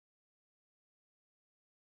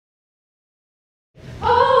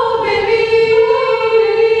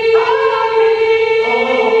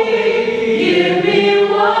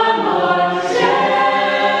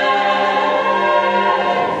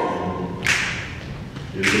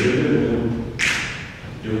When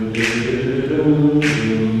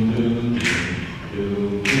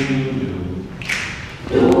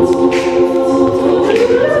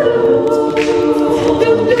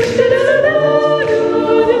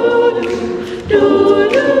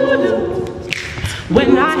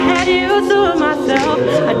I had you to myself,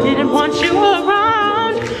 I didn't want you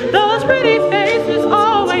around. Those pretty faces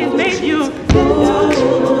always made you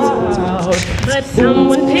proud. But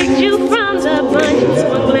someone picked you from the bunch.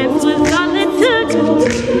 One glance was all it took.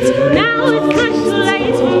 Now it's much too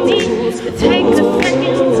late for me to take a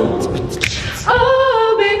second.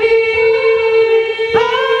 Oh baby,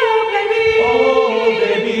 oh baby, oh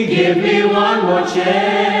baby, give me one more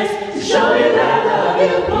chance to show you that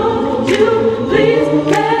I love you.